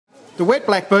the Wet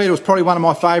Black Beetle is probably one of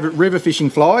my favourite river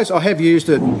fishing flies. I have used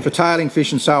it for tailing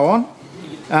fish and so on.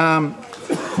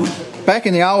 Back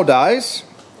in the old days,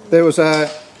 there was a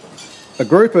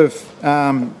group of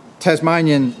northern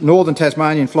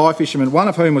Tasmanian fly fishermen, one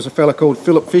of whom was a fella called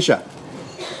Philip Fisher,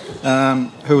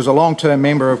 who was a long-term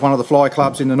member of one of the fly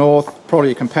clubs in the north,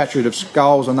 probably a compatriot of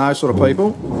Skulls and those sort of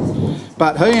people.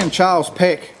 But he and Charles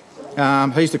Peck,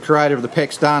 he's the creator of the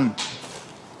Peck's Dun,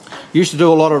 used to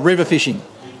do a lot of river fishing,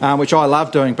 which I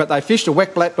love doing, but they fished a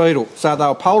Wet Black Beetle, so they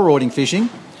were polaroiding fishing,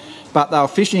 but they were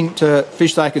fishing to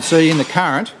fish they could see in the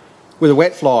current with a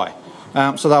wet fly.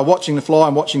 So they were watching the fly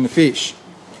and watching the fish,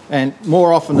 and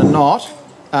more often than not,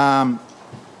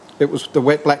 it was the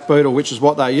Wet Black Beetle, which is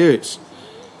what they use.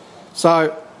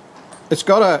 So it's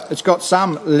got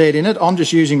some lead in it. I'm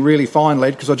just using really fine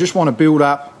lead because I just want to build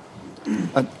up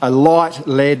a light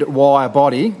lead wire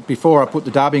body before I put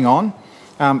the dubbing on.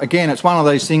 Again, it's one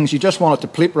of these things, you just want it to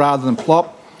plip rather than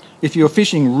plop. If you're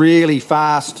fishing really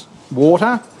fast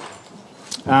water,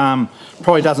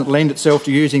 probably doesn't lend itself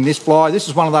to using this fly. This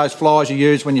is one of those flies you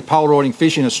use when you're polaroiding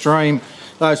fish in a stream,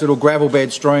 those little gravel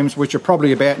bed streams which are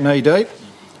probably about knee deep,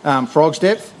 frog's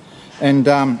depth. And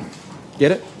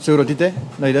get it? See what I did there?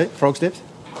 Knee deep, frog's depth?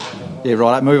 Yeah,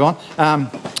 right, move on.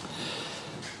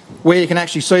 Where you can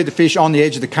actually see the fish on the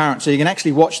edge of the current, so you can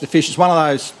actually watch the fish. It's one of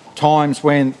those times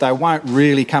when they won't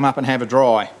really come up and have a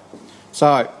dry.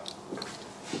 So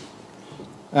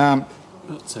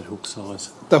what's that hook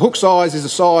size? The hook size is a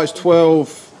size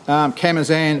 12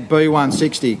 Camazan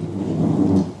B160.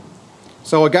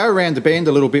 So I go around the bend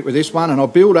a little bit with this one, and I'll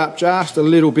build up just a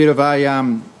little bit of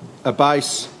a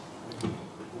base,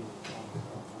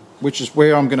 which is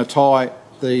where I'm going to tie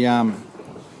the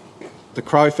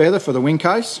crow feather for the wing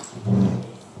case.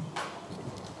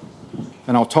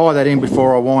 And I'll tie that in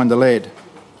before I wind the lead.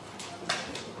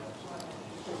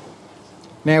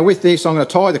 Now with this, I'm going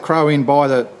to tie the crow in by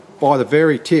the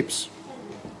very tips.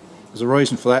 There's a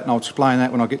reason for that, and I'll explain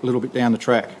that when I get a little bit down the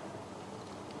track.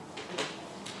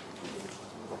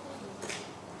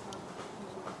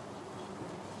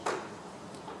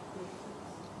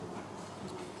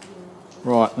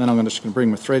 Right, then I'm just going to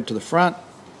bring my thread to the front.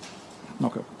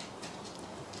 Knock it.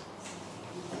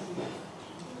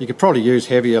 You could probably use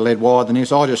heavier lead wire than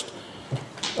this. I just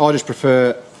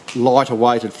prefer lighter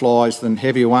weighted flies than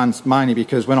heavier ones, mainly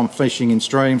because when I'm fishing in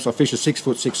streams, I fish a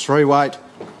 6'6" weight,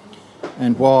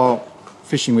 and while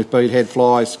fishing with bead head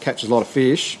flies catches a lot of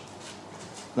fish,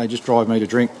 they just drive me to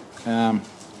drink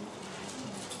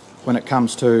when it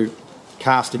comes to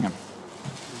casting them.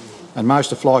 And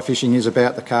most of fly fishing is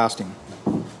about the casting,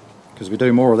 because we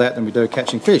do more of that than we do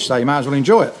catching fish, so you may as well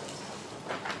enjoy it.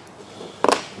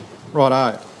 Righto,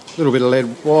 a little bit of lead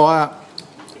wire,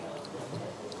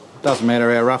 doesn't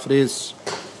matter how rough it is,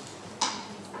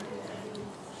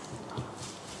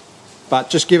 but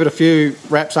just give it a few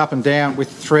wraps up and down with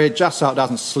thread just so it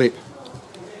doesn't slip.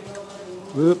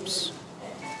 Whoops.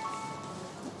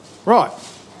 Right,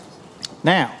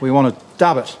 now we want to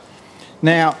dub it.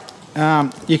 Now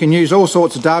you can use all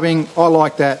sorts of dubbing. I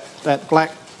like that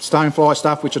black stonefly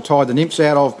stuff which I tied the nymphs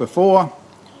out of before.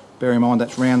 Bear in mind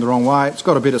that's round the wrong way. It's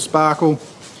got a bit of sparkle.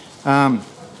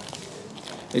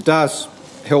 It does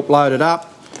help load it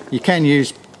up. You can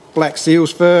use black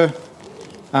seal's fur.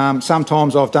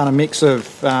 Sometimes I've done a mix of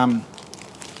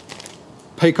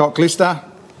peacock glister,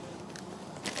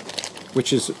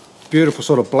 which is beautiful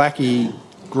sort of blacky,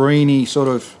 greeny sort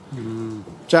of,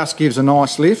 just gives a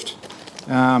nice lift.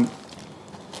 So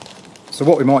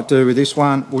what we might do with this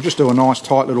one, we'll just do a nice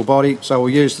tight little body. So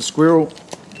we'll use the squirrel,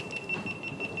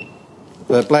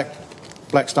 the black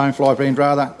stonefly blend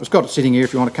rather. It's got it sitting here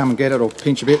if you want to come and get it or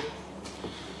pinch a bit.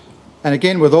 And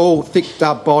again, with all thick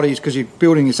dub bodies, because you're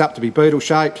building this up to be beetle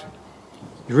shaped,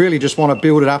 you really just want to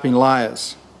build it up in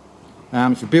layers.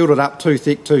 If you build it up too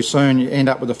thick too soon, you end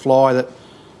up with a fly that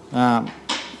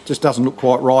just doesn't look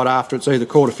quite right after it's either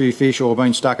caught a few fish or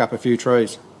been stuck up a few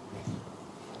trees.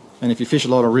 And if you fish a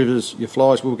lot of rivers, your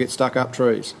flies will get stuck up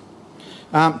trees.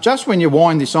 Just when you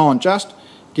wind this on, just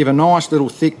give a nice little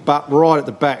thick butt right at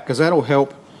the back, because that'll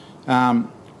help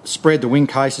spread the wing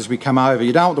case as we come over.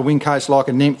 You don't want the wing case like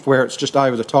a nymph where it's just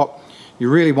over the top. You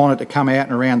really want it to come out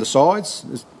and around the sides.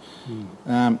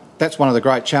 That's one of the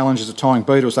great challenges of tying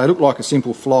beetles. They look like a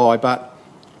simple fly, but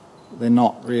they're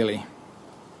not really.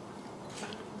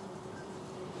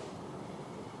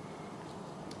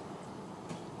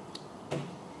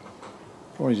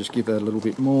 Probably just give that a little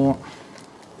bit more.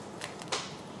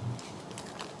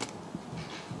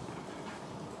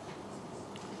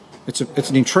 It's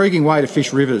an intriguing way to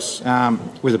fish rivers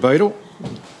with a beetle.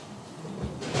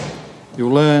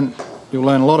 You'll learn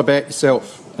a lot about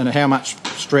yourself and how much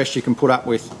stress you can put up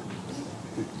with.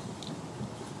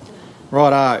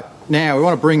 Righto, now we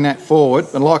want to bring that forward,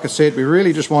 and like I said, we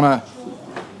really just want to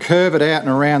curve it out and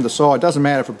around the side. Doesn't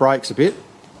matter if it breaks a bit,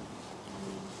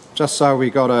 just so we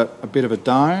got a bit of a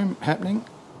dome happening.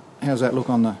 How's that look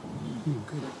on the...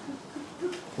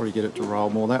 Probably get it to roll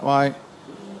more that way.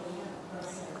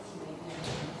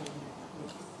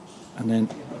 And then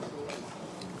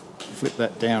flip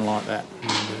that down like that.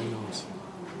 Very nice.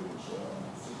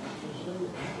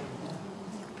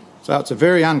 So it's a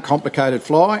very uncomplicated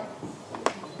fly,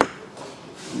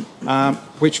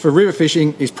 which for river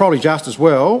fishing is probably just as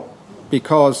well,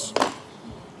 because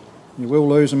you will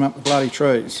lose them up the bloody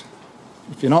trees.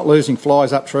 If you're not losing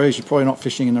flies up trees, you're probably not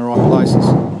fishing in the right places.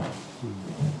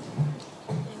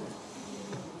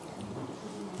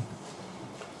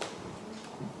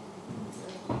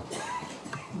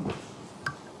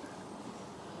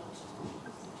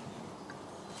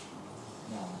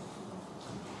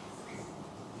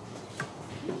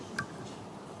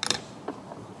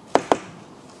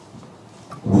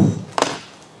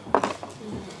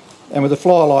 And with a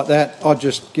fly like that, I'd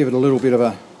just give it a little bit of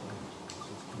a...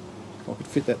 If I could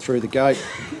fit that through the gate.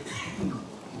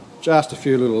 Just a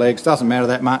few little legs, doesn't matter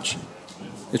that much.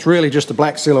 It's really just a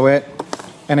black silhouette.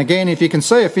 And again, if you can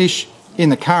see a fish in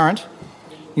the current,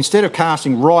 instead of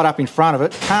casting right up in front of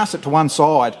it, cast it to one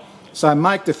side. So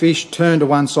make the fish turn to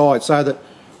one side, so that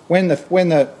when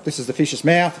this is the fish's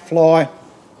mouth, fly,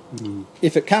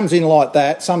 if it comes in like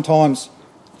that, sometimes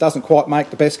it doesn't quite make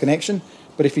the best connection.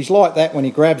 But if he's like that when he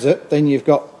grabs it, then you've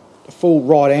got a full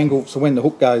right angle so when the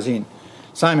hook goes in.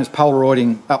 Same as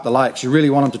polaroiding up the lakes. You really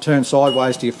want them to turn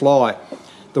sideways to your fly.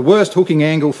 The worst hooking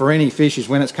angle for any fish is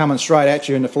when it's coming straight at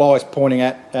you and the fly's pointing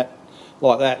at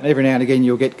like that. And every now and again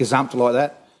you'll get gazumped like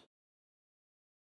that.